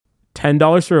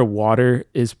$10 for a water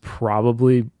is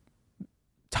probably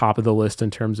top of the list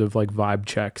in terms of like vibe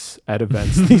checks at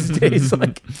events these days.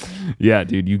 Like, yeah,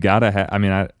 dude, you gotta have. I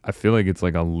mean, I feel like it's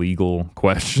like a legal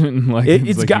question. Like,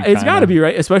 it's got to be,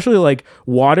 right? Especially like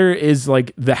water is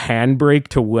like the handbrake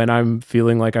to when I'm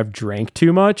feeling like I've drank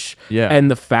too much. Yeah, and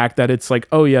the fact that it's like,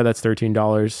 oh yeah, that's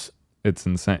 $13. It's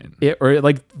insane. Or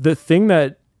like the thing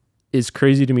that is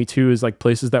crazy to me too is like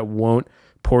places that won't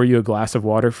pour you a glass of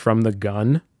water from the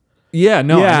gun. Yeah,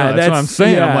 no, that's what I'm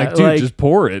saying. Yeah, I'm like, dude, just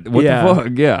pour it. What yeah. the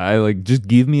fuck? Yeah, I like, just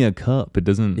give me a cup. It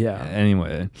doesn't. Yeah.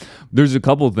 Anyway, there's a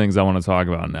couple of things I want to talk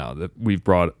about now that we've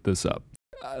brought this up.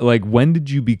 Like, when did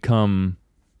you become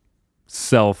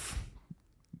titled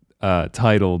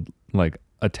like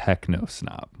a techno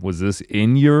snob? Was this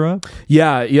in Europe?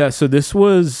 Yeah. So this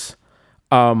was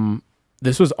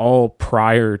all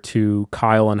prior to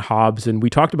Kyle and Hobbs, and we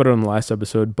talked about it on the last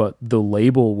episode, but the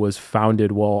label was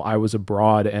founded while I was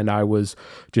abroad, and I was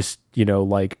just,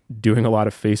 like doing a lot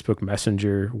of Facebook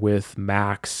Messenger with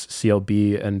Max,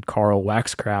 CLB, and Carl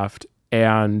Waxcraft.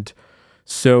 And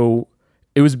so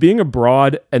it was being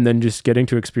abroad and then just getting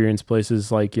to experience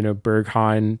places like,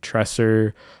 Berghain,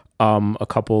 Tresser, a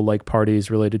couple like parties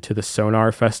related to the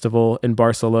Sonar Festival in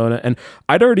Barcelona. And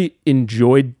I'd already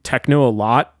enjoyed techno a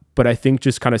lot, but I think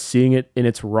just kind of seeing it in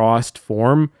its rawest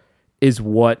form is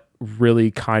what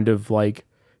really kind of like,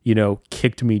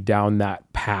 kicked me down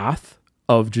that path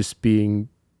of just being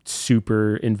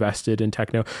super invested in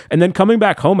techno. And then coming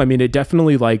back home, I mean, it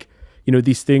definitely like,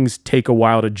 these things take a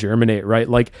while to germinate, right?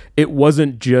 Like it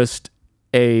wasn't just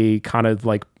a kind of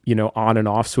like, on and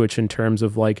off switch in terms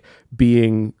of like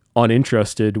being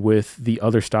uninterested with the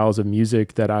other styles of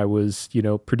music that I was,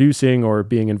 producing or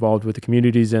being involved with the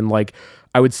communities. And like,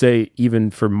 I would say even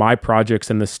for my projects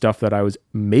and the stuff that I was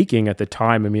making at the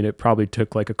time, I mean, it probably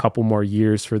took like a couple more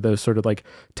years for those sort of like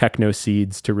techno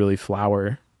seeds to really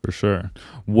flower. For sure.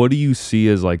 What do you see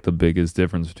as like the biggest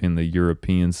difference between the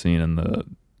European scene and the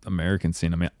American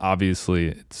scene? I mean, obviously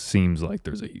it seems like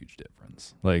there's a huge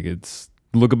difference. Like it's,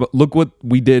 look what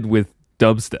we did with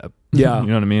dubstep. Yeah. You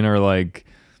know what I mean? Or like,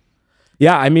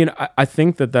 yeah, I mean, I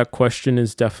think that question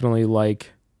is definitely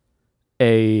like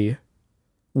a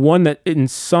one that in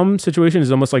some situations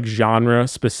is almost like genre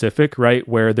specific, right?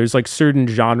 Where there's like certain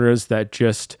genres that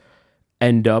just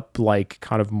end up like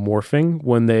kind of morphing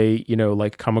when they,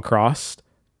 like come across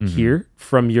here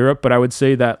from Europe. But I would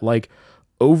say that like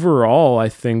overall, I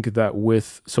think that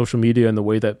with social media and the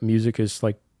way that music is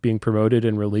like being promoted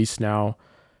and released now,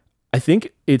 I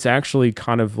think it's actually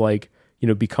kind of like,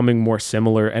 becoming more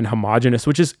similar and homogenous,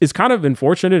 which is kind of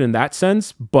unfortunate in that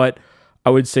sense. But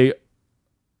I would say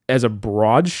as a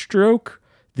broad stroke,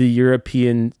 the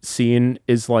European scene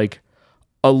is like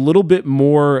a little bit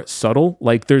more subtle.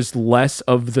 Like there's less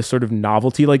of the sort of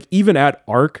novelty, like even at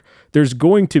ARC, there's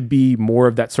going to be more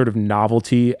of that sort of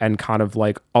novelty and kind of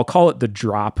like, I'll call it the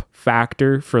drop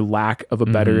factor for lack of a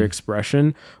better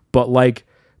expression. But like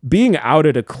being out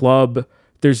at a club,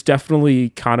 there's definitely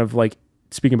kind of like,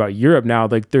 speaking about Europe now,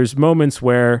 like there's moments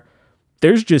where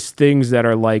there's just things that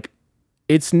are like,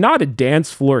 it's not a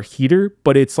dance floor heater,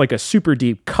 but it's like a super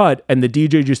deep cut. And the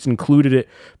DJ just included it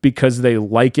because they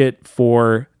like it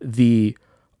for the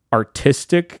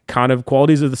artistic kind of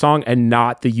qualities of the song and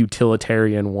not the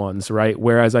utilitarian ones, right?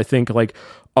 Whereas I think like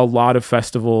a lot of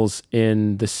festivals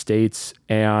in the States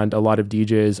and a lot of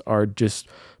DJs are just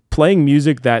playing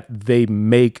music that they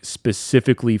make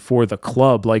specifically for the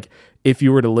club. Like if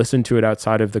you were to listen to it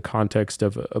outside of the context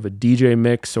of a DJ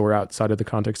mix or outside of the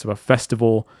context of a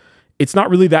festival, it's not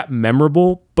really that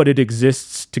memorable, but it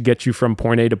exists to get you from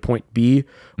point A to point B.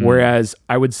 Whereas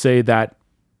I would say that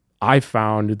I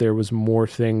found there was more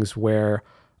things where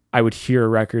I would hear a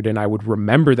record and I would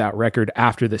remember that record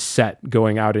after the set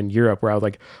going out in Europe, where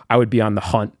I would be on the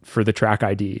hunt for the track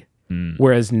ID.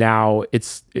 Whereas now it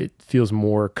feels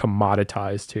more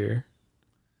commoditized here.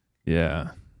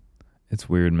 Yeah. It's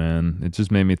weird, man. It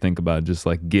just made me think about just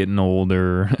like getting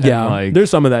older. Yeah, and like, there's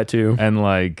some of that too. And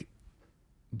like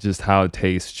just how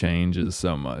taste changes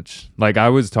so much. Like I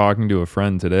was talking to a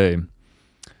friend today.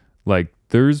 Like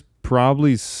there's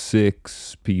probably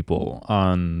 6 people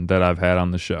that I've had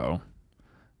on the show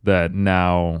that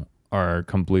now are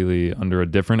completely under a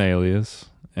different alias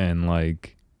and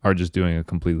like are just doing a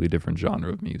completely different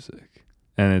genre of music.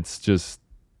 And it's just,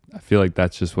 I feel like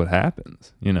that's just what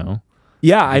happens,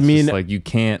 Yeah, I mean, like you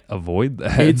can't avoid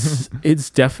that. It's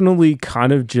definitely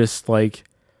kind of just like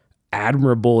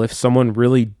admirable if someone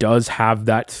really does have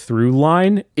that through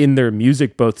line in their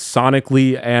music, both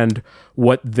sonically and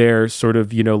what their sort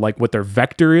of, like what their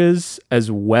vector is, as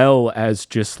well as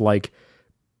just like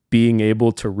being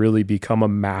able to really become a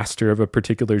master of a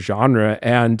particular genre.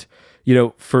 And,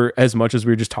 for as much as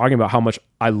we were just talking about how much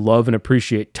I love and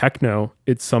appreciate techno,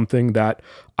 it's something that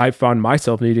I found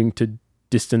myself needing to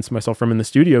distance myself from in the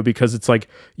studio, because it's like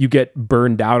you get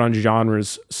burned out on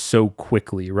genres so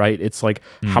quickly, right? It's like,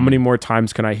 how many more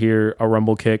times can I hear a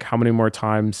rumble kick? How many more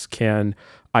times can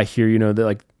I hear, that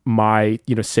like my,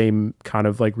 same kind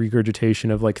of like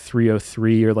regurgitation of like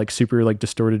 303 or like super like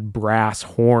distorted brass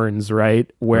horns,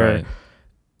 right? Where,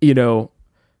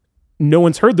 no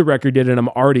one's heard the record yet and I'm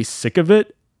already sick of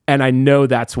it. And I know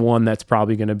that's one that's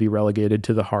probably going to be relegated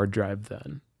to the hard drive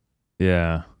then.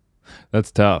 Yeah.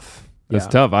 That's tough. That's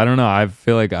tough. I don't know. I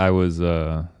feel like I was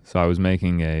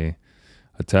making a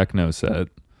techno set.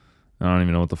 I don't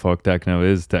even know what the fuck techno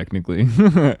is technically.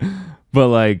 But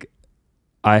like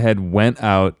I had went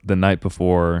out the night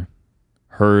before,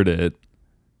 heard it,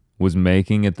 was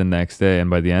making it the next day, and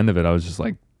by the end of it I was just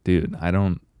like, dude, I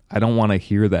don't want to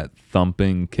hear that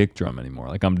thumping kick drum anymore.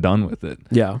 Like, I'm done with it.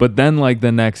 Yeah. But then like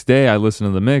the next day I listened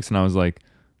to the mix and I was like,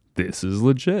 this is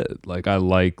legit. Like, I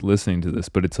like listening to this,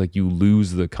 but it's like you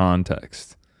lose the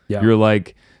context. Yeah. You're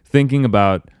like thinking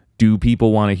about, do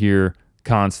people want to hear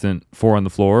constant 4 on the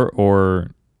floor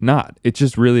or not? It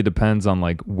just really depends on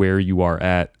like where you are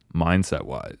at mindset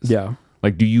wise. Yeah.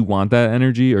 Like, do you want that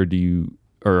energy or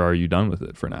are you done with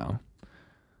it for now?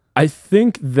 I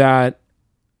think that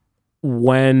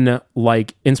when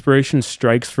like inspiration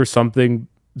strikes for something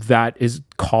that is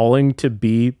calling to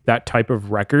be that type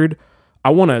of record, I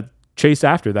want to chase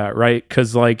after that, right?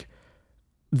 Because like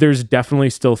there's definitely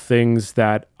still things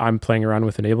that I'm playing around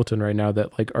with in Ableton right now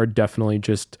that like are definitely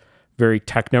just very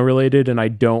techno related, and I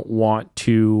don't want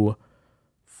to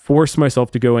force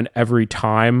myself to go in every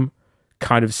time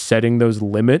kind of setting those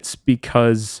limits,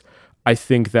 because I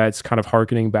think that's kind of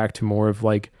harkening back to more of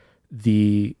like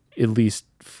the, at least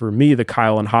for me, the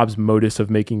Kyle and Hobbs modus of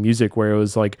making music, where it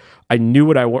was like I knew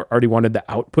what I already wanted the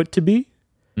output to be.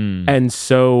 And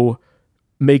so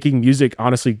making music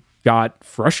honestly got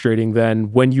frustrating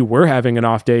then when you were having an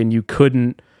off day and you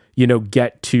couldn't,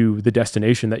 get to the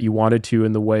destination that you wanted to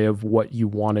in the way of what you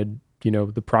wanted,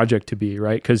 the project to be,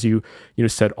 right? Because you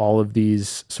set all of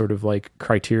these sort of like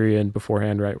criterion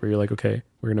beforehand, right? Where you're like, okay,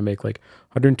 we're going to make like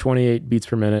 128 beats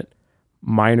per minute,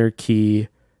 minor key.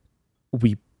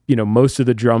 We, most of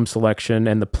the drum selection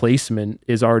and the placement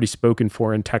is already spoken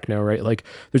for in techno, right? Like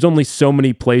there's only so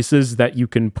many places that you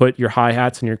can put your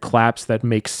hi-hats and your claps that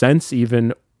make sense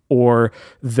even, or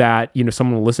that,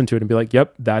 someone will listen to it and be like,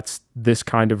 yep, that's this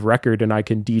kind of record and I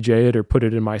can DJ it or put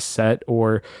it in my set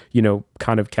or,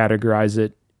 kind of categorize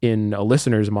it in a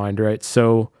listener's mind, right?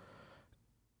 So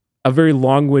a very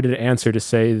long-winded answer to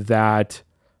say that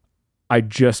I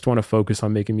just want to focus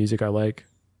on making music I like.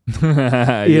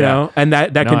 you know, and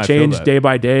that can change day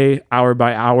by day, hour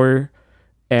by hour.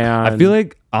 And I feel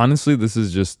like, honestly, this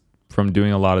is just from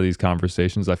doing a lot of these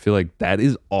conversations, I feel like that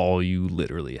is all you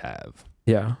literally have.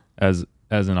 Yeah. As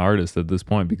an artist at this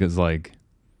point, because like,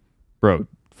 bro,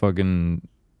 fucking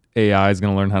AI is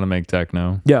going to learn how to make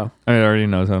techno. Yeah. I mean, it already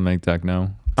knows how to make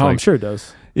techno. Oh, I'm sure it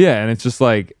does. Yeah. And it's just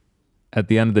like, at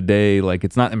the end of the day, like,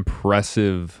 it's not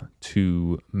impressive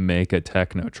to make a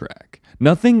techno track.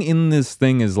 Nothing in this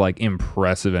thing is like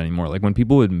impressive anymore. Like when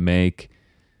people would make,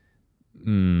 I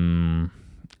don't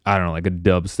know, like a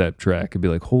dubstep track, it'd be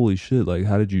like, holy shit, like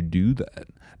how did you do that?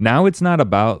 Now it's not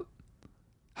about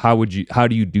how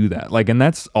do you do that? Like, and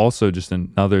that's also just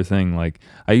another thing. Like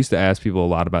I used to ask people a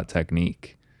lot about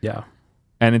technique. Yeah.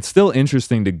 And it's still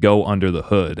interesting to go under the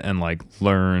hood and like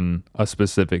learn a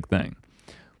specific thing.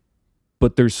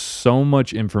 But there's so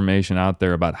much information out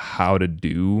there about how to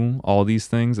do all these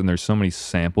things, and there's so many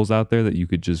samples out there that you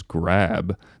could just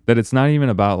grab, that it's not even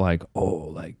about like,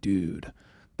 oh, like, dude,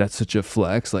 that's such a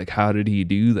flex. Like, how did he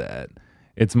do that?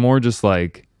 It's more just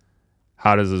like,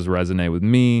 how does this resonate with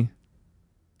me?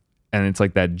 And it's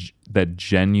like that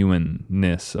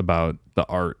genuineness about the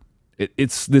art.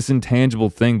 It's this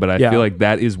intangible thing, but I feel like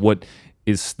that is what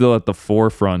is still at the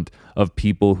forefront of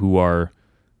people who are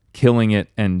killing it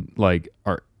and like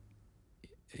are,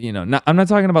 I'm not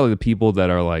talking about like the people that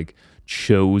are like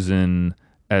chosen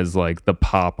as like the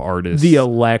pop artists, the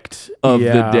elect of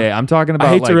the day. I'm talking about,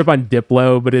 I hate like, to rip on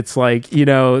Diplo, but it's like,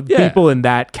 people in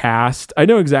that cast. I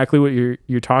know exactly what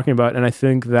you're talking about, and I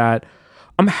think that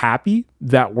I'm happy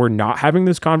that we're not having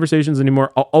those conversations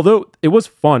anymore. Although it was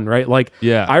fun, right? Like,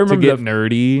 I remember to get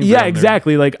nerdy. Yeah,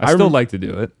 exactly. Like I still like to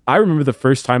do it. I remember the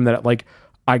first time that like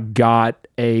I got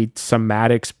a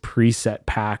Somatics preset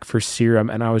pack for Serum,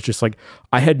 and I was just like,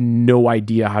 I had no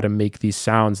idea how to make these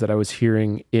sounds that I was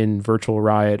hearing in Virtual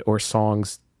Riot or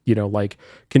songs like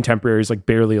contemporaries like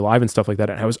Barely Alive and stuff like that.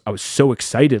 And I was so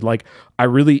excited. Like I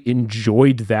really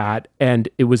enjoyed that. And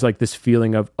it was like this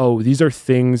feeling of, oh, these are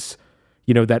things,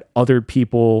 that other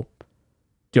people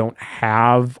don't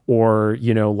have, or,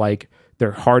 like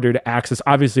they're harder to access.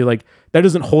 Obviously, like that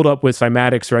doesn't hold up with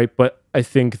cymatics, right? But I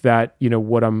think that,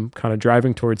 what I'm kind of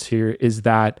driving towards here is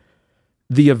that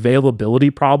the availability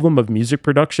problem of music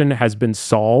production has been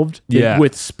solved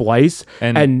with Splice.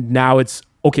 And now it's,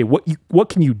 okay, what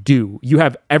can you do? You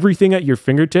have everything at your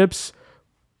fingertips,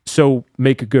 so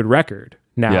make a good record.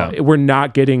 Now, we're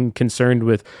not getting concerned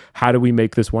with how do we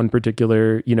make this one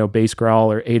particular, bass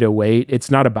growl or 808.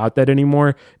 It's not about that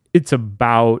anymore. It's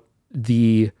about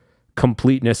the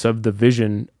completeness of the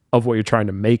vision of what you're trying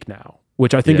to make now,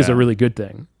 which I think is a really good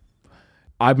thing.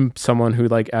 I'm someone who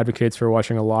like advocates for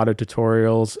watching a lot of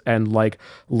tutorials and like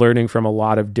learning from a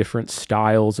lot of different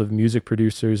styles of music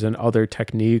producers and other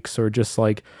techniques, or just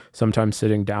like sometimes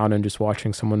sitting down and just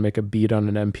watching someone make a beat on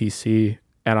an MPC.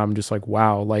 And I'm just like,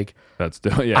 wow, like that's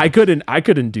still, I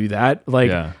couldn't do that.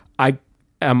 Like I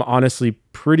am honestly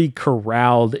pretty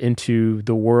corralled into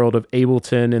the world of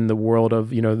Ableton and the world of,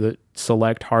 the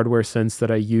select hardware synths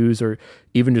that I use, or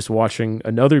even just watching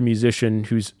another musician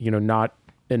who's, not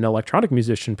an electronic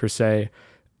musician per se.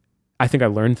 I think I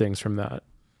learned things from that.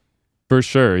 For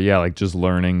sure. Yeah. Like just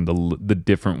learning the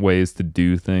different ways to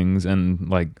do things, and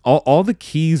like all the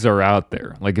keys are out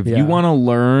there. Like if you want to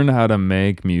learn how to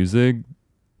make music,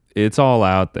 it's all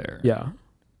out there. Yeah.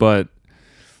 But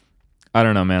I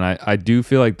don't know, man. I do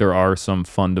feel like there are some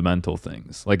fundamental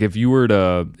things. Like if you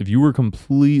were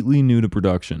completely new to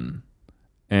production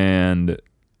and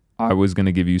I was going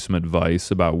to give you some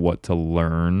advice about what to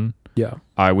learn,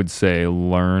 I would say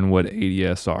learn what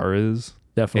ADSR is.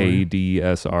 Definitely.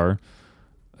 ADSR,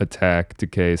 attack,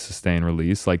 decay, sustain,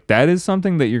 release. Like that is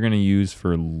something that you're going to use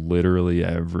for literally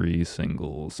every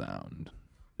single sound.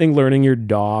 I think learning your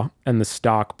DAW and the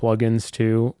stock plugins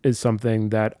too is something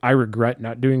that I regret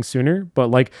not doing sooner. But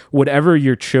like whatever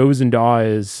your chosen DAW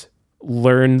is,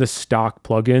 learn the stock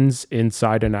plugins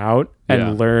inside and out,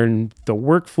 and learn the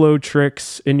workflow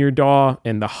tricks in your DAW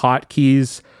and the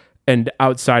hotkeys. And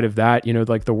outside of that,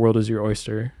 like the world is your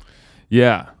oyster.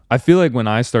 Yeah. I feel like when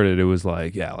I started, it was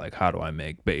like, like how do I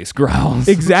make bass growls?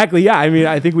 Exactly. Yeah. I mean,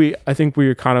 I think we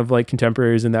were kind of like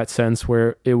contemporaries in that sense,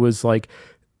 where it was like,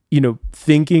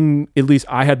 thinking, at least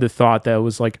I had the thought that it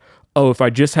was like, oh, if I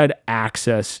just had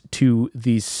access to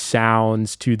these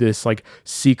sounds, to this like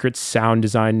secret sound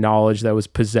design knowledge that was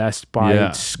possessed by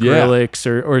Skrillex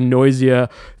or Noisia,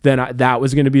 then that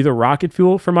was going to be the rocket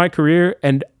fuel for my career.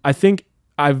 And I think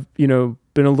I've,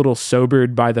 been a little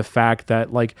sobered by the fact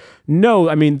that like, no,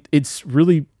 I mean, it's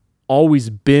really always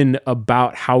been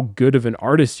about how good of an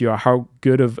artist you are, how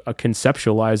good of a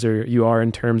conceptualizer you are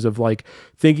in terms of like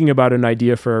thinking about an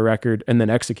idea for a record and then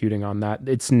executing on that.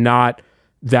 It's not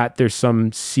that there's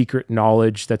some secret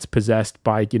knowledge that's possessed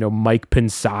by, Mike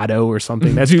Pensado or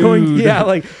something that's going,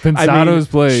 like Pensado's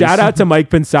place. Shout out to Mike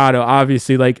Pensado,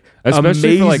 obviously, like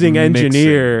especially amazing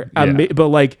engineer, but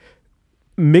like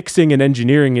mixing and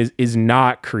engineering is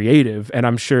not creative. And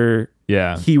I'm sure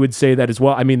he would say that as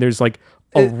well. I mean, there's like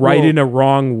a and a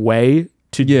wrong way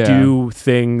to do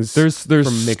things. There's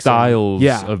styles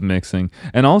of mixing.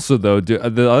 And also though,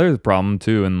 the other problem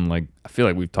too, and like I feel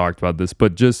like we've talked about this,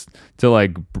 but just to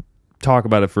like talk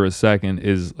about it for a second,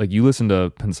 is like you listen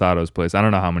to Pensado's place. I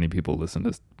don't know how many people listen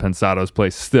to Pensado's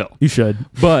place still. You should.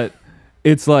 But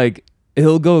it's like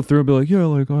he'll go through and be like,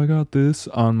 like I got this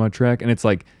on my track, and it's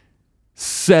like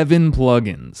 7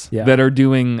 plugins that are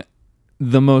doing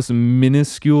the most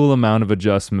minuscule amount of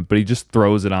adjustment, but he just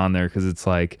throws it on there because it's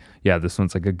like, this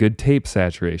one's like a good tape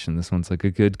saturation, this one's like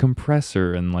a good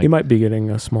compressor, and like he might be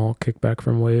getting a small kickback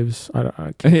from Waves.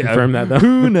 I can't confirm that though.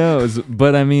 Who knows?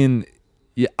 But I mean,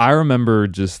 I remember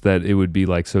just that it would be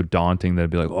like so daunting that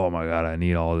it'd be like, oh my god, I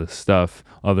need all this stuff,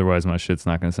 otherwise my shit's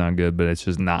not gonna sound good. But it's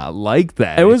just not like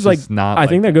that. It was like not. I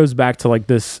think that goes back to like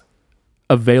this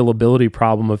availability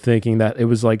problem of thinking that it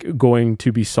was like going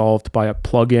to be solved by a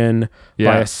plugin,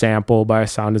 by a sample, by a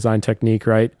sound design technique,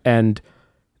 right? And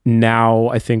now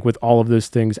I think with all of those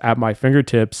things at my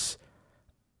fingertips,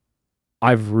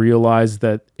 I've realized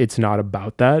that it's not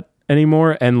about that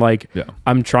anymore. And like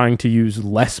I'm trying to use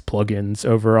less plugins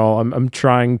overall. I'm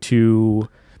trying to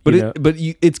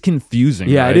it's confusing.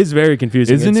 Yeah, right? It is very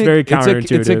confusing. It's very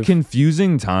counterintuitive. It's a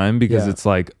confusing time because it's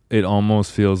like it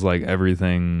almost feels like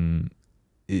everything.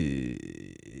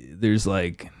 There's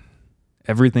like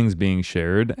everything's being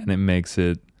shared, and it makes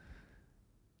it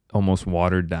almost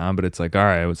watered down. But it's like, all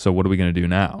right, so what are we gonna do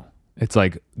now? It's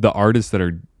like the artists that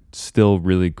are still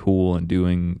really cool and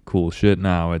doing cool shit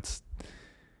now.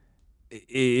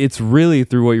 it's really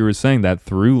through what you were saying, that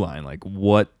through line. Like,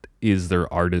 what is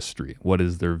their artistry? What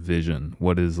is their vision?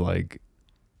 What is like,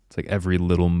 it's like every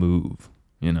little move,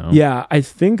 you know? Yeah, I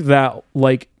think that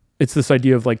like it's this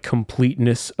idea of like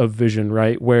completeness of vision,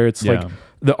 right? Where it's like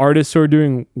the artists who are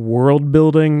doing world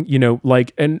building, you know,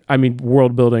 like, and I mean,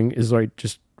 world building is like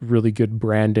just really good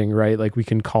branding, right? Like we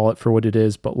can call it for what it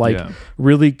is, but like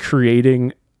really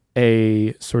creating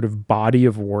a sort of body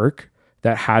of work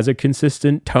that has a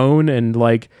consistent tone. And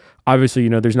like, obviously, you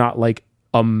know, there's not like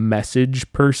a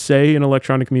message per se in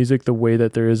electronic music the way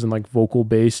that there is in like vocal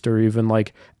based or even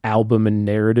like album and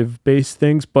narrative based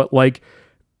things. But like,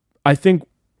 I think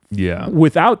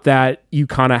without that, you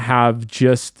kind of have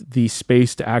just the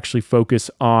space to actually focus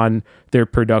on their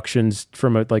productions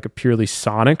from a like a purely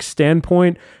sonic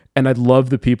standpoint. And I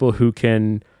love the people who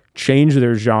can change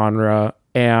their genre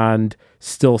and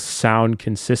still sound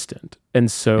consistent. And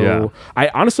so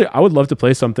I would love to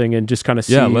play something and just kind of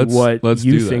see what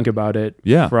you think about it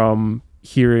from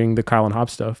hearing the Kyle and Hop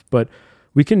stuff. But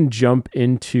we can jump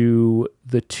into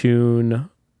the tune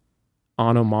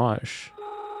On Homage.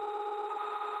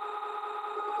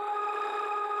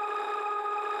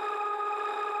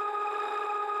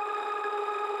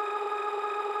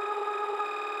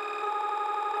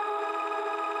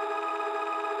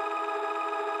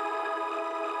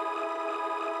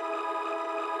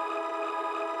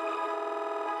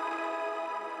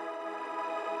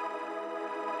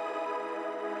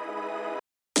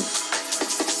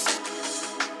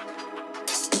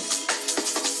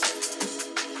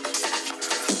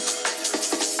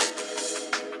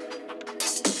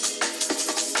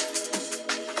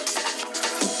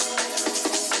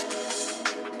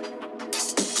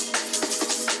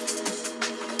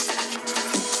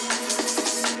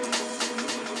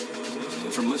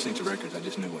 From listening to records, I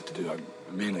just knew what to do. I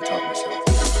mainly taught myself.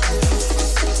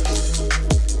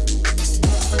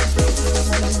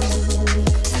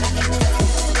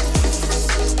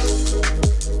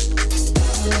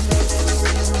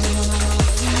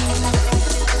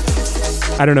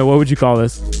 I don't know, what would you call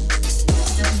this?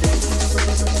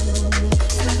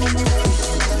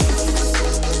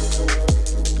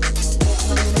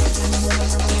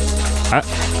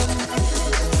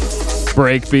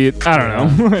 Breakbeat. I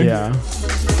don't know. Yeah.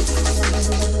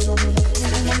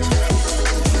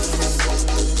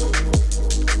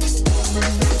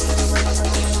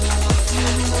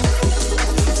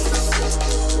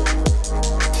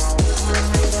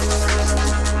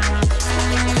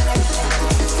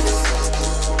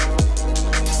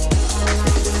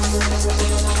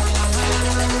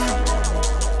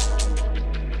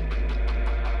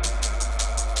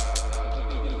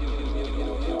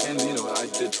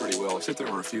 Except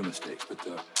there were a few mistakes, but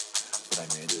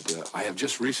I made it. I have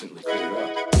just recently cleared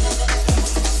up.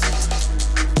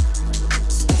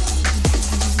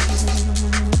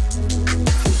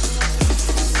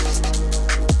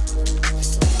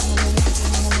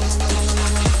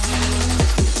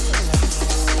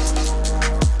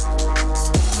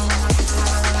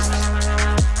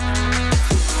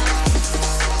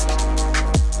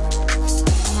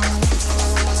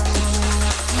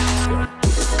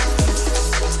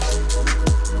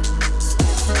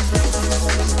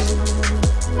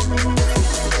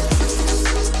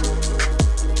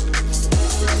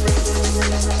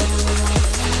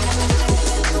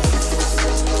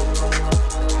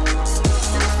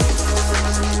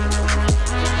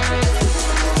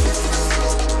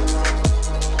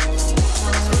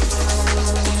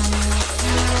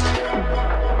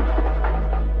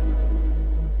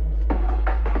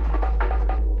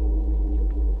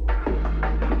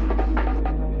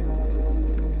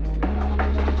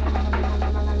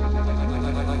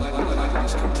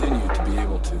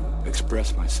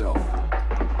 Express myself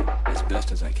as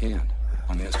best as I can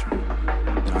on the instrument.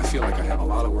 And I feel like I have a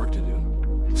lot of work to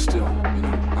do still. You know,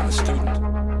 I'm a student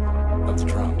of the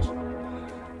drums.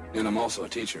 And I'm also a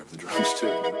teacher of the drums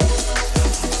too.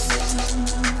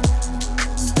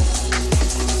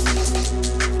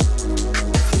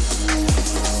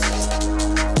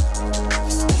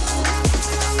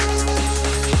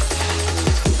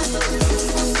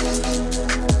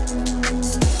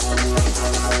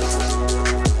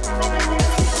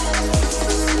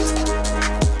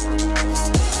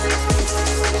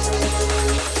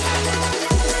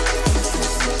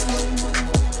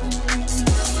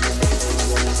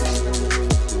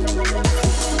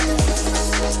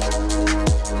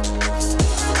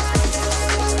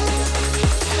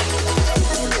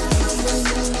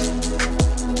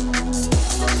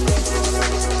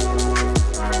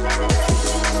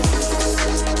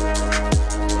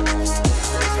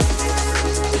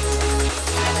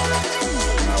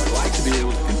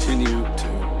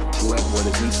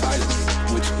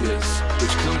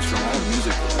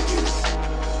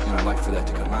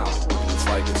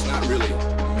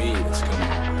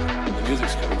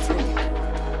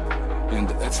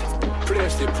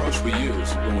 which we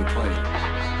use when we play.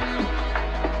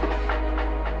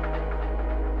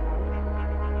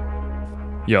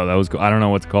 Yo, that was cool. I don't know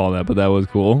what to call that, but that was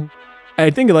cool. I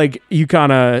think like you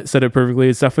kind of said it perfectly.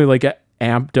 It's definitely like an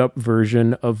amped up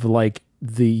version of like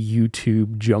the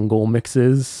YouTube jungle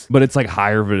mixes. But it's like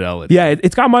higher fidelity. Yeah,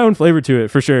 it's got my own flavor to it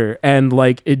for sure. And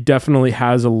like it definitely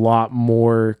has a lot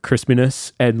more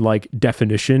crispiness and like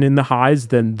definition in the highs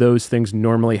than those things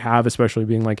normally have, especially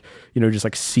being like, you know, just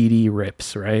like CD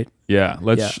rips, right? Yeah.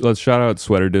 Let's shout out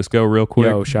Sweater Disco real quick.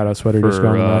 Yo, shout out Sweater Disco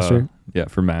on the master. Yeah,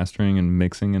 for mastering and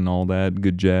mixing and all that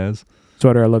good jazz.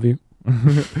 Sweater, I love you.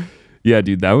 Yeah,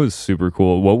 dude, that was super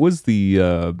cool. What was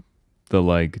the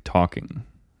like talking?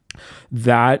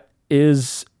 That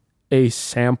is a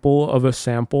sample of a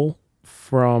sample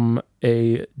from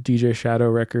a DJ Shadow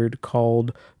record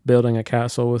called Building a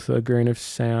Castle with a Grain of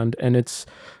Sand. And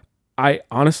I'm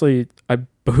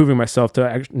behooving myself to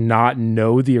actually not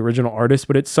know the original artist,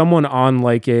 but it's someone on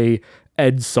like a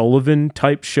Ed Sullivan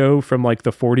type show from like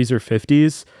the 40s or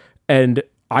 50s. And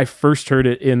I first heard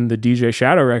it in the DJ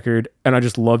Shadow record and I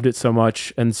just loved it so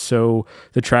much. And so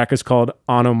the track is called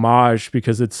En Hommage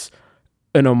because it's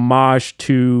an homage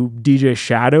to DJ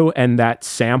Shadow and that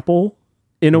sample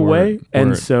in a way.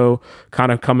 And so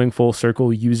kind of coming full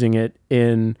circle, using it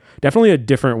in definitely a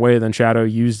different way than Shadow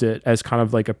used it, as kind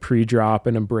of like a pre-drop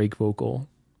and a break vocal.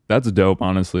 That's dope,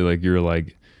 honestly. Like you're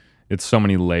like, it's so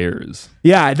many layers.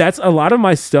 Yeah, that's a lot of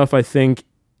my stuff. I think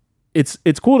it's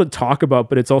cool to talk about,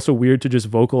 but it's also weird to just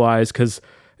vocalize because,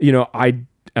 you know, I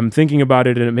am thinking about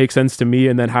it and it makes sense to me,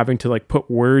 and then having to like put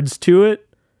words to it,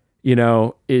 you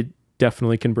know, it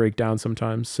definitely can break down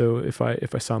sometimes. So if I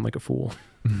sound like a fool.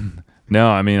 No,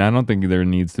 I mean, I don't think there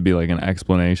needs to be like an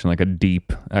explanation, like a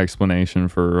deep explanation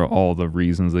for all the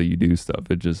reasons that you do stuff.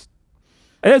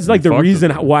 It's like the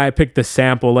reason why I picked the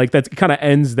sample. Like that kind of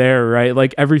ends there, right?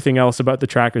 Like everything else about the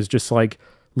track is just like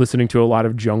listening to a lot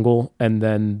of jungle, and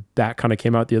then that kind of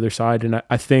came out the other side. And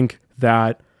I think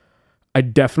that I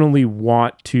definitely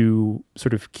want to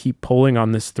sort of keep pulling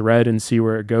on this thread and see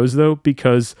where it goes, though,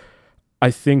 because I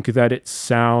think that it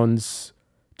sounds,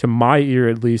 to my ear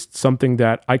at least, something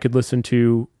that I could listen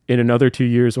to in another 2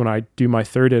 years when I do my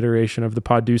third iteration of the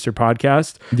Podducer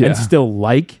podcast and still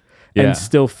like, and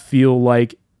still feel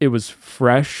like it was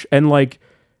fresh. And like,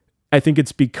 I think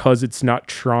it's because it's not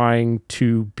trying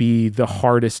to be the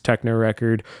hardest techno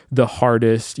record, the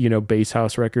hardest, you know, bass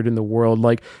house record in the world.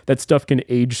 Like that stuff can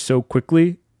age so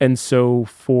quickly. And so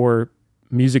for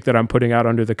music that I'm putting out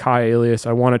under the Kai alias,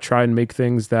 I want to try and make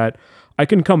things that I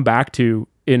can come back to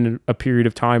in a period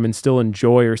of time and still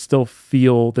enjoy or still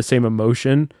feel the same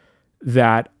emotion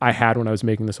that I had when I was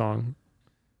making the song.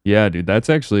 Yeah, dude, that's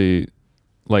actually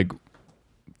like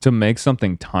to make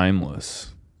something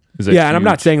timeless. Yeah, and I'm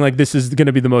not saying like this is going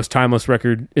to be the most timeless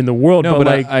record in the world. No, but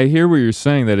like like I hear what you're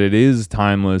saying, that it is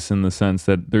timeless in the sense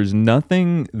that there's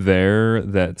nothing there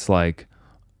that's like,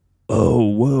 oh,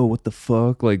 whoa, what the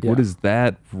fuck? Like, what is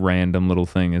that random little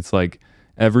thing? It's like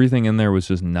everything in there was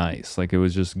just nice. Like it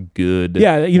was just good.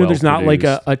 Yeah, you know, there's not like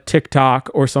a TikTok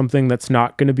or something that's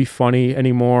not going to be funny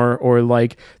anymore, or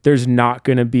like there's not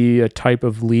going to be a type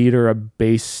of lead or a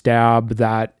bass stab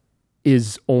that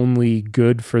is only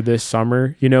good for this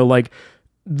summer. You know, like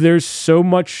there's so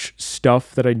much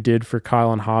stuff that I did for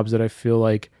Kyle and Hobbs that I feel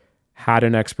like had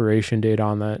an expiration date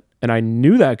on that. And I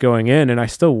knew that going in, and I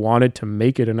still wanted to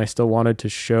make it, and I still wanted to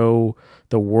show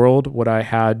the world what I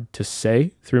had to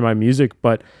say through my music.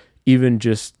 But even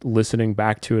just listening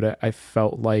back to it, I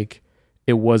felt like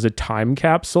it was a time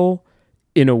capsule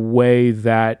in a way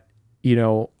that, you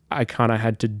know, I kind of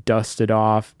had to dust it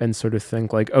off and sort of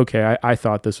think like, okay, I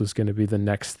thought this was going to be the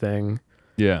next thing.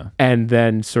 Yeah. And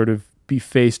then sort of be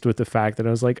faced with the fact that I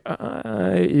was like,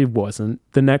 it wasn't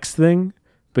the next thing,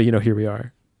 but you know, here we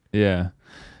are. Yeah.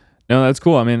 No, that's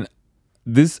cool. I mean,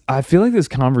 I feel like this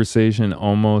conversation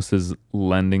almost is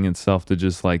lending itself to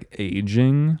just like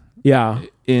aging. Yeah.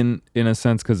 In a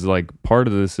sense, because like part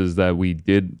of this is that we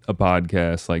did a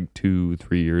podcast like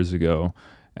 2-3 years ago,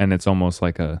 and it's almost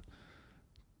like a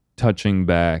touching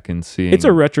back and seeing. It's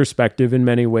a retrospective in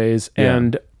many ways. Yeah.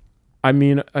 And I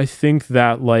mean, I think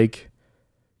that like,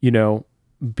 you know,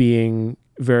 being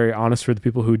very honest for the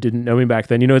people who didn't know me back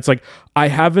then, you know, it's like I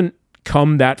haven't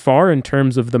come that far in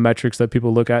terms of the metrics that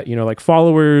people look at, you know, like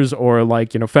followers or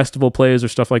like, you know, festival plays or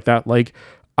stuff like that. Like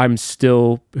I'm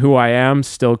still who I am,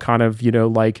 still kind of, you know,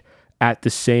 like at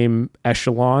the same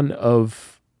echelon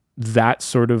of that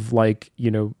sort of like,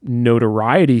 you know,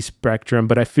 notoriety spectrum.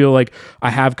 But I feel like I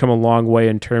have come a long way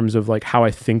in terms of like how I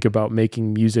think about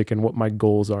making music and what my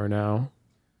goals are now.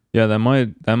 Yeah, that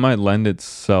might lend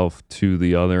itself to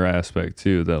the other aspect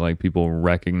too, that like people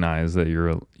recognize that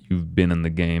you you've been in the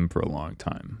game for a long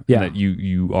time. Yeah. And that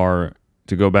you are,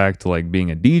 to go back to like being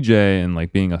a DJ and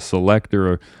like being a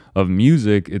selector of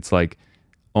music, it's like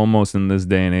almost in this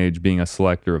day and age, being a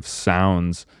selector of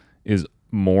sounds is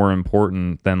more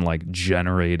important than like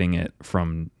generating it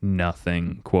from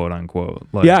nothing, quote unquote.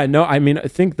 Like, yeah, no, I mean, I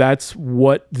think that's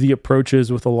what the approach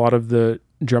is with a lot of the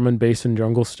drum and bass and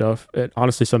jungle stuff.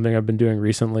 Honestly, something I've been doing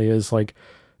recently is like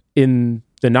in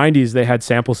the 90s, they had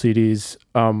sample CDs.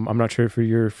 I'm not sure if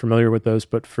you're familiar with those,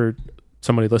 but for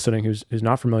somebody listening who's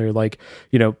not familiar, like,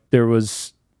 you know,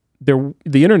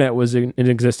 the internet was in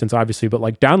existence, obviously, but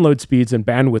like download speeds and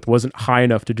bandwidth wasn't high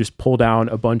enough to just pull down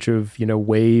a bunch of, you know,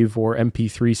 WAV or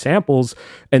MP3 samples.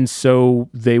 And so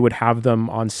they would have them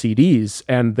on CDs.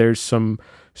 And there's some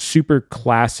super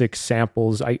classic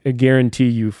samples. I guarantee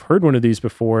you've heard one of these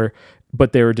before,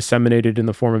 but they were disseminated in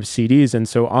the form of CDs. And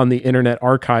so on the Internet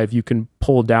Archive, you can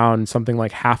pull down something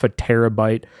like 0.5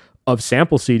 terabyte of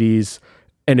sample CDs.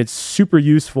 And it's super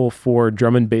useful for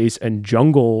drum and bass and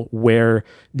jungle, where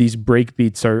these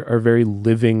breakbeats are very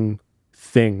living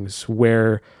things,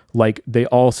 where like they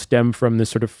all stem from this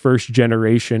sort of first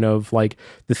generation of like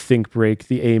the think break,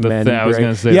 the amen. I was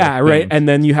going to say, yeah, right. And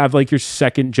then you have like your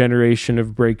second generation of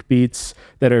breakbeats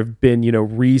that have been, you know,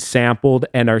 resampled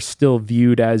and are still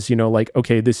viewed as, you know, like,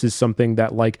 okay, this is something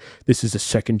that like, this is a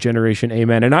second generation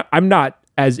amen. And I'm not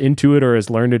as into it or as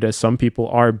learned as some people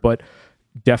are, but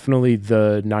definitely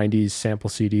the 90s sample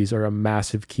CDs are a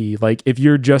massive key. Like if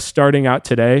you're just starting out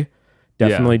today,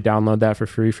 definitely download that for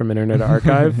free from Internet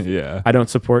Archive. Yeah. I don't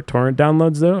support torrent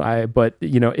downloads though. But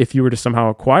you know, if you were to somehow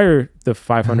acquire the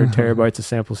 500 terabytes of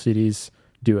sample CDs,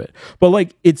 do it. But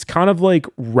like, it's kind of like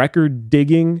record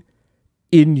digging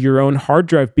in your own hard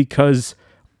drive, because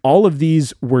all of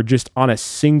these were just on a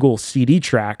single CD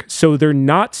track. So they're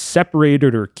not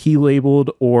separated or key labeled,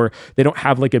 or they don't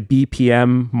have like a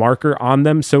BPM marker on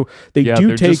them. So they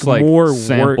do take just like more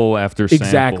sample work. after sample.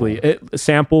 Exactly.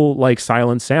 Sample like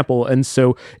silent sample. And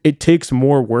so it takes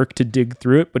more work to dig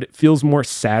through it, but it feels more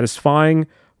satisfying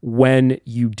when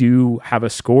you do have a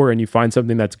score and you find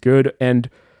something that's good.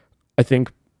 And I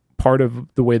think part of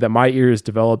the way that my ear is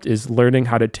developed is learning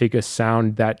how to take a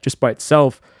sound that just by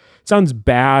itself sounds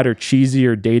bad or cheesy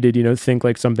or dated, you know, think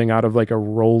like something out of like a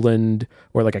Roland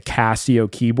or like a Casio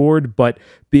keyboard, but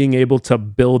being able to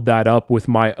build that up with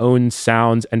my own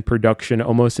sounds and production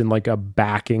almost in like a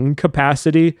backing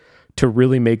capacity to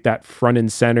really make that front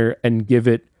and center and give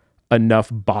it enough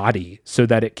body so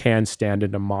that it can stand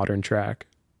in a modern track.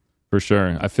 For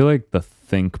sure. I feel like the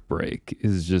think break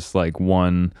is just like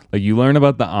one, like you learn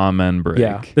about the amen break.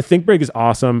 Yeah. The think break is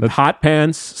awesome. Hot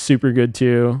pants, super good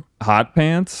too. Hot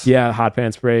pants? Yeah. Hot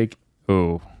pants break.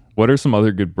 Oh, what are some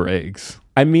other good breaks?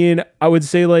 I mean, I would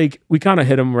say like we kind of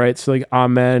hit them right. So like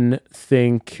amen,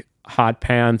 think, hot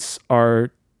pants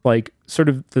are like sort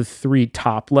of the three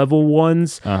top level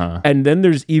ones. And then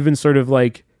there's even sort of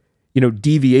like, you know,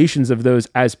 deviations of those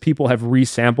as people have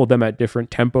resampled them at different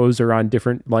tempos or on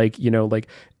different, like, you know, like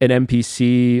an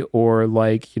MPC or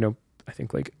like, you know, I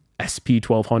think like SP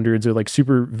 1200s or like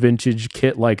super vintage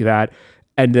kit like that.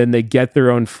 And then they get their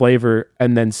own flavor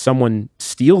and then someone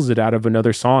steals it out of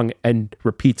another song and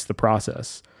repeats the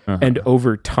process. And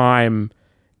over time,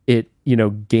 it, you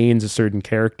know, gains a certain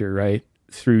character, right?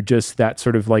 Through just that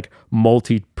sort of like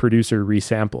multi-producer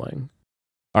resampling.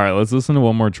 All right, let's listen to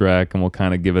one more track and we'll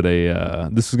kind of give it a,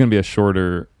 this is going to be a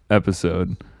shorter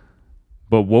episode.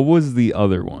 But what was the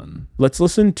other one? Let's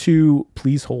listen to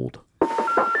Please Hold. We're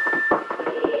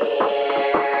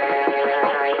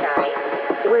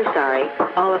sorry.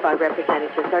 All of our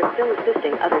representatives are still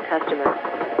assisting other customers.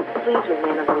 Please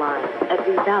remain on the line as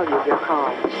we value your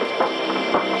call.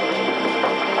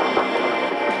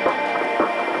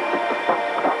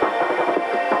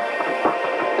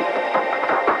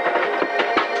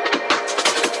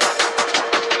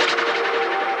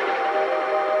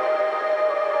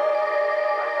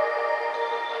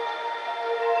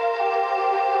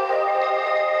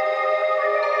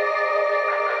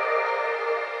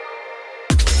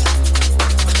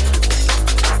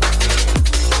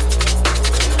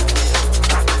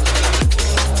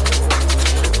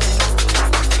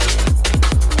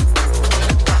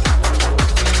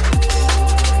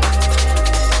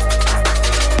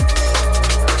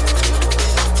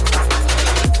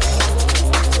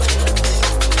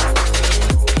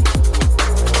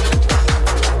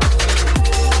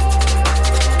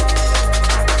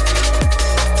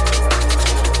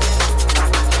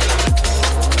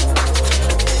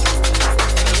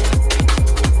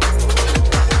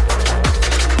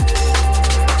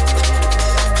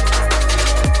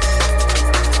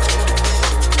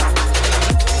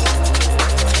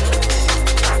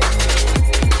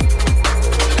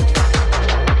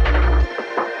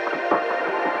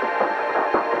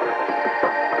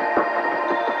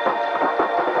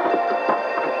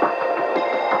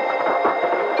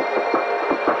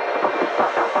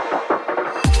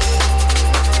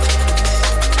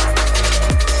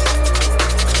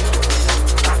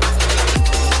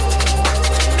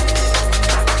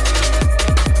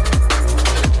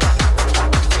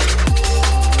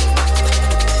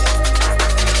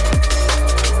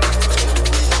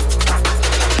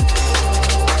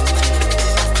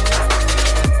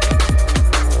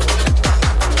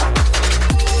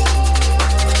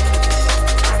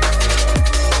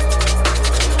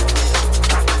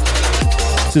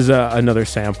 This is another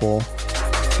sample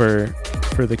for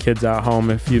the kids at home.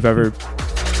 If you've ever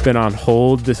been on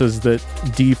hold, this is the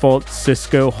default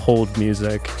Cisco hold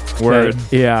music. Word.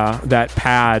 That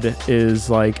pad is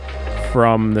like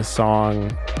from the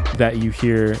song that you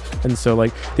hear. And so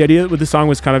like the idea with the song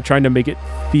was kind of trying to make it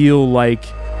feel like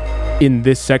in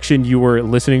this section you were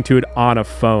listening to it on a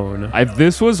phone. If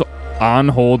this was on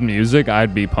hold music,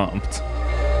 I'd be pumped.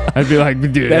 I'd be like,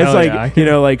 dude, That's like, yeah, you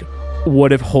know, like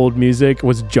what if hold music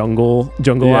was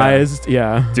jungleized?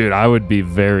 Yeah. Dude, I would be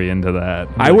very into that.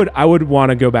 I would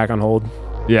want to go back on hold.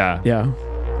 Yeah. Yeah.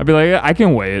 I'd be like, I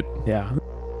can wait. Yeah.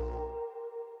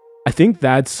 I think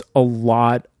that's a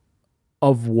lot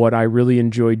of what I really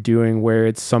enjoy doing, where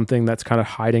it's something that's kind of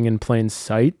hiding in plain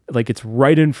sight. Like it's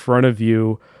right in front of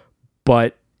you,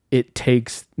 but it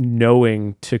takes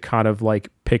knowing to kind of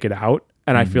like pick it out.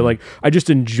 And I feel like I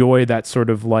just enjoy that sort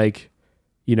of like,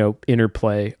 you know,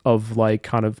 interplay of like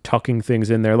kind of tucking things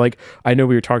in there. Like I know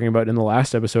we were talking about in the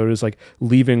last episode is like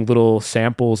leaving little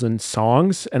samples and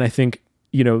songs. And I think,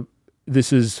 you know,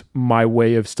 this is my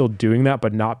way of still doing that,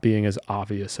 but not being as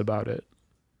obvious about it.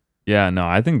 Yeah, no,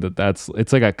 I think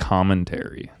it's like a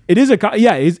commentary. It is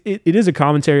it is a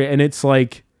commentary. And it's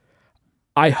like,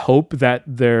 I hope that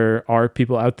there are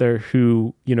people out there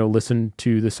who, you know, listen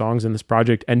to the songs in this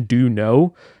project and do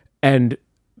know. And,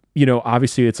 you know,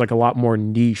 obviously it's like a lot more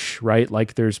niche, right?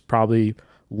 Like there's probably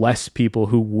less people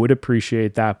who would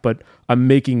appreciate that, but I'm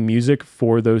making music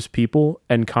for those people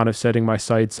and kind of setting my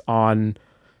sights on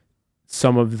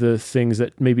some of the things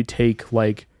that maybe take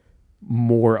like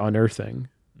more unearthing.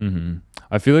 Mm-hmm.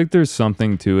 I feel like there's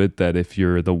something to it that if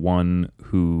you're the one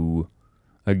who,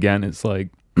 again, it's like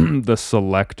the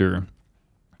selector,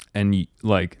 and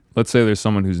like, let's say there's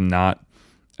someone who's not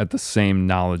at the same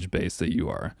knowledge base that you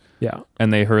are. Yeah.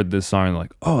 And they heard this song and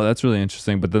like, oh, that's really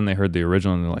interesting. But then they heard the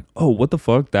original and they're like, oh, what the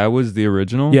fuck? That was the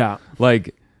original? Yeah.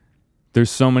 Like,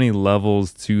 there's so many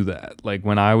levels to that. Like,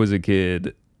 when I was a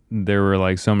kid, there were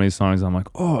like so many songs I'm like,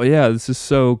 oh yeah, this is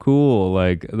so cool.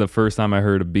 Like the first time I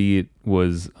heard a beat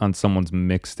was on someone's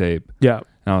mixtape. Yeah.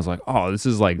 And I was like, oh, this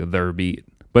is like their beat.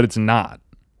 But it's not.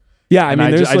 Yeah. I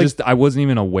mean, I wasn't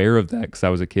even aware of that because I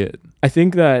was a kid. I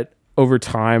think that over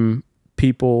time,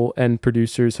 people and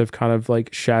producers have kind of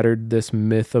like shattered this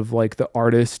myth of like the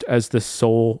artist as the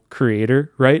sole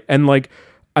creator, right? And like,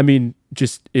 I mean,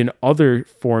 just in other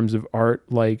forms of art,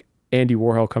 like Andy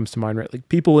Warhol comes to mind, right? Like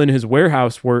people in his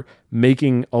warehouse were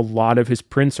making a lot of his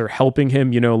prints or helping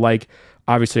him, you know, like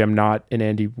obviously I'm not an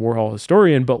Andy Warhol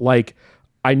historian, but like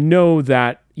I know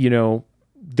that, you know,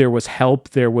 there was help,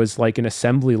 there was like an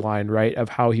assembly line, right, of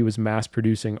how he was mass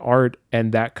producing art,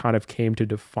 and that kind of came to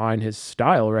define his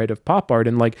style, right, of pop art.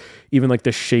 And like even like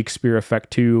the Shakespeare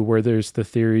effect too, where there's the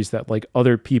theories that like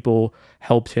other people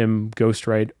helped him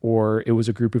ghostwrite, or it was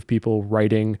a group of people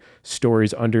writing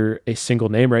stories under a single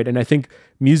name, right? And I think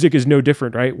music is no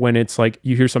different, right? When it's like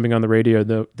you hear something on the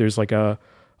radio, there's like a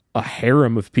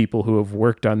harem of people who have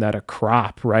worked on that, a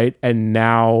crop, right? And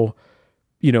now,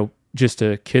 you know, just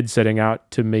a kid setting out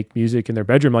to make music in their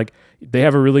bedroom, like they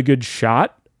have a really good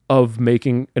shot of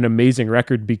making an amazing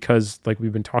record because like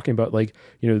we've been talking about, like,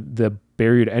 you know, the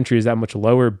barrier to entry is that much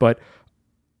lower. But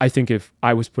I think if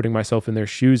I was putting myself in their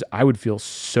shoes, I would feel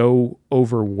so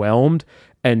overwhelmed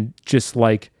and just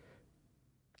like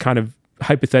kind of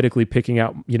hypothetically picking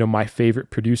out, you know, my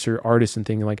favorite producer artist and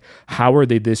thinking like, how are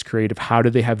they this creative? How do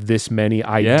they have this many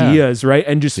ideas? Right.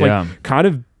 And just like kind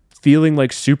of feeling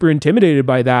like super intimidated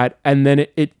by that. And then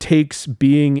it takes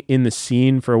being in the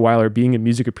scene for a while or being a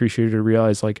music appreciator to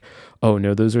realize like, oh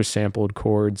no, those are sampled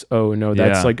chords. Oh no,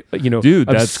 that's like, you know, dude,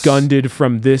 absconded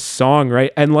from this song,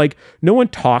 right? And like no one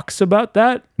talks about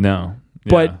that. No.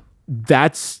 But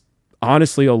that's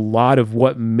honestly a lot of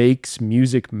what makes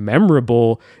music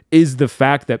memorable is the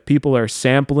fact that people are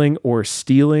sampling or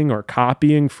stealing or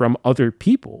copying from other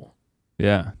people.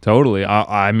 Yeah, totally.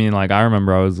 I mean, like I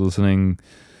remember I was listening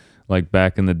like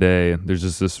back in the day, there's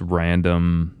just this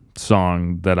random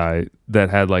song that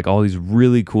had like all these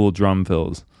really cool drum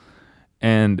fills.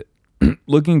 And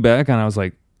looking back on it, I was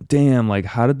like, damn, like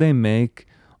how did they make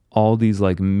all these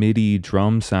like MIDI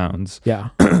drum sounds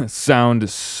sound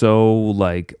so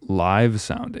like live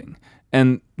sounding?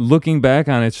 And looking back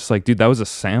on it, it's just like, dude, that was a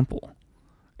sample.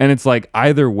 And it's like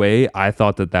either way, I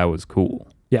thought that was cool.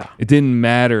 Yeah. It didn't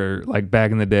matter. Like back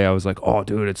in the day, I was like, oh,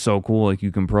 dude, it's so cool. Like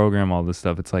you can program all this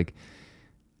stuff. It's like,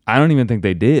 I don't even think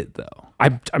they did though.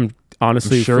 I'm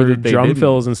honestly sure for the that they drum didn't.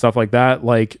 fills and stuff like that,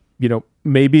 like, you know,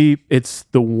 maybe it's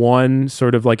the one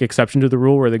sort of like exception to the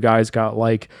rule where the guy's got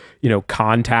like, you know,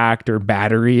 contact or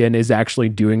battery and is actually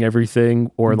doing everything,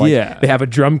 or like they have a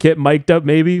drum kit mic'd up,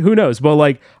 maybe, who knows? But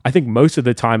like, I think most of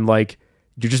the time, like,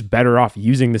 you're just better off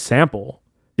using the sample.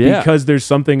 Yeah. Because there's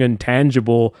something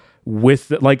intangible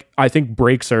with like, I think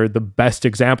breaks are the best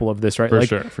example of this, right? For like,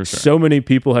 sure. so many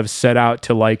people have set out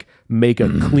to like make a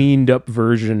cleaned up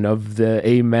version of the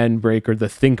Amen break or the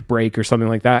Think break or something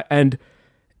like that. And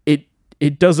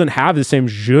it doesn't have the same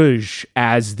zhuzh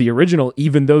as the original,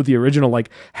 even though the original like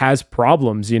has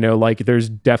problems, you know, like there's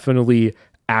definitely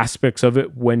aspects of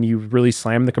it when you really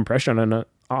slam the compression on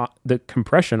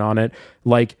it,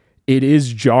 like it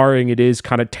is jarring, it is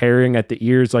kind of tearing at the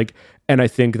ears, like, and I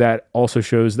think that also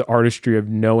shows the artistry of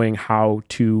knowing how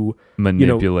to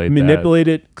manipulate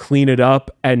it, clean it up,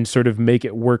 and sort of make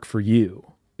it work for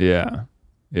you. Yeah,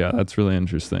 that's really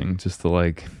interesting. Just to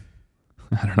like,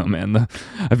 I don't know, man.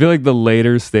 I feel like the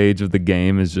later stage of the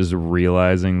game is just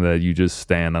realizing that you just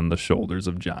stand on the shoulders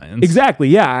of giants. Exactly.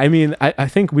 Yeah. I mean, I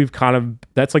think we've kind of,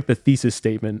 that's like the thesis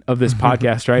statement of this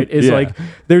podcast, right? Is like,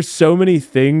 there's so many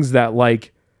things that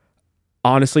like,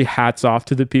 honestly, hats off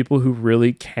to the people who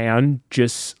really can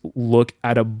just look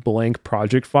at a blank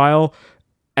project file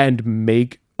and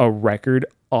make a record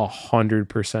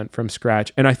 100% from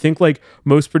scratch. And I think like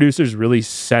most producers really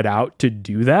set out to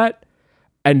do that.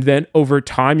 And then over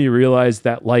time, you realize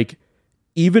that like,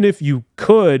 even if you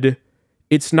could,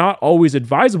 it's not always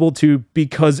advisable to,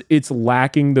 because it's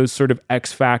lacking those sort of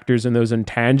X factors and those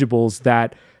intangibles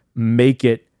that make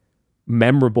it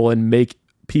memorable and make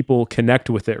people connect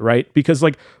with it, right? Because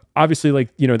like, obviously, like,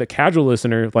 you know, the casual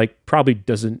listener like probably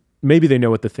doesn't, maybe they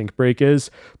know what the Think break is,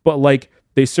 but like,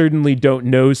 they certainly don't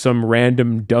know some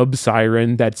random dub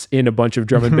siren that's in a bunch of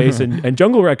drum and bass and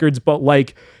jungle records, but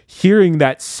like hearing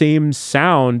that same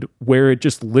sound where it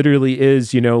just literally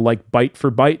is, you know, like byte for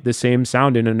byte, the same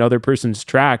sound in another person's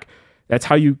track. That's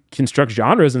how you construct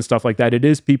genres and stuff like that. It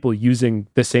is people using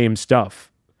the same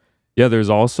stuff. Yeah, there's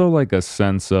also like a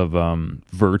sense of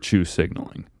virtue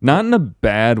signaling. Not in a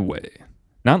bad way.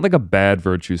 Not like a bad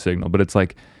virtue signal, but it's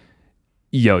like,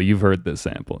 yo, you've heard this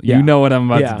sample. Yeah. You know what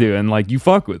I'm about to do, and like you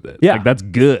fuck with it. Yeah. Like that's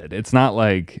good. It's not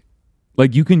like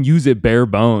you can use it bare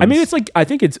bones. I mean, it's like, I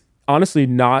think it's honestly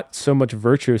not so much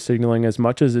virtue signaling as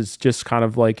much as it's just kind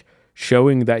of like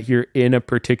showing that you're in a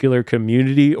particular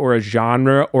community or a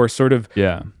genre, or sort of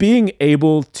being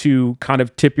able to kind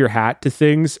of tip your hat to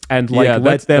things and like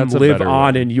let them live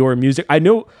on in your music. I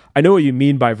know what you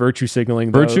mean by virtue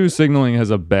signaling, though. Virtue signaling has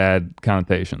a bad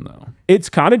connotation, though. It's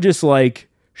kind of just like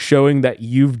showing that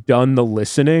you've done the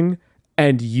listening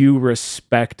and you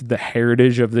respect the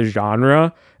heritage of the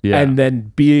genre, and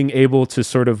then being able to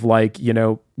sort of like, you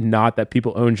know, not that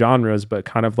people own genres, but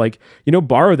kind of like, you know,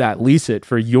 borrow that, lease it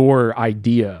for your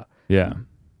idea. Yeah.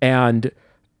 And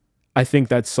I think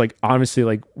that's like, honestly,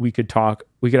 like we could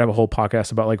have a whole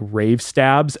podcast about like rave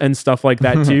stabs and stuff like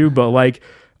that too. But like,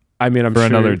 I mean, I'm for sure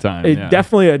another time.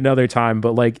 Definitely another time.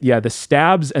 But like, yeah, the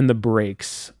stabs and the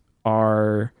breaks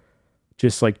are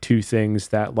just like two things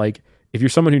that like, if you're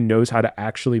someone who knows how to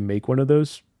actually make one of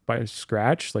those by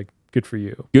scratch, like good for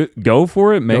you. Go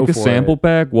for it. Make a sample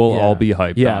pack. We'll all be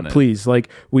hyped on it. Yeah, please. Like,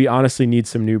 we honestly need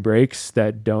some new breaks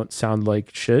that don't sound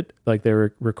like shit. Like they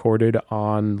were recorded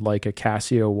on like a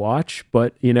Casio watch,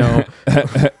 but you know.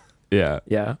 Yeah.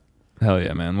 Hell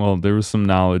yeah, man. Well, there was some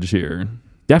knowledge here.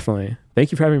 Definitely.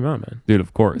 Thank you for having me on, man. Dude,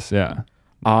 of course. Yeah.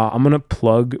 I'm going to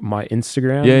plug my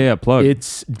Instagram. Yeah, plug.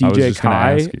 It's DJ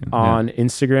Kai on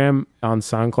Instagram, on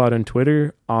SoundCloud and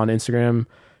Twitter. On Instagram,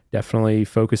 definitely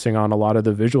focusing on a lot of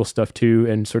the visual stuff too,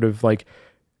 and sort of like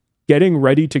getting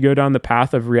ready to go down the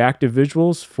path of reactive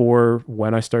visuals for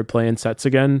when I start playing sets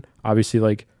again. Obviously,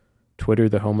 like Twitter,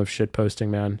 the home of shit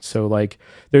posting, man. So like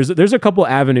there's a couple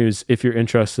avenues if you're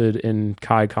interested in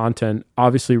Kai content.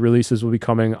 Obviously, releases will be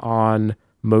coming on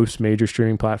most major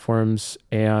streaming platforms,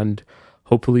 and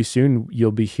hopefully soon you'll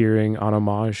be hearing on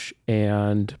Homage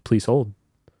and Please Hold.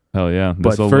 Hell yeah.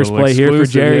 But first play here for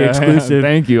Jerry, exclusive.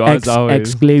 Thank you. As always.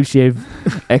 Exclusive.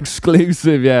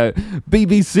 Exclusive, yeah.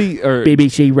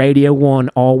 BBC Radio 1,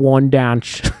 all one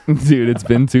dance. Dude, it's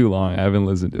been too long. I haven't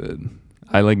listened to it.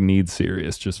 I like need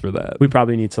Sirius just for that. We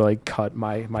probably need to like cut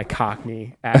my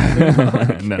Cockney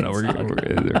accent. No, we're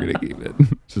gonna keep it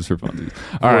just for funsies.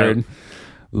 All right.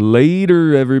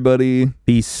 Later, everybody.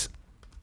 Peace.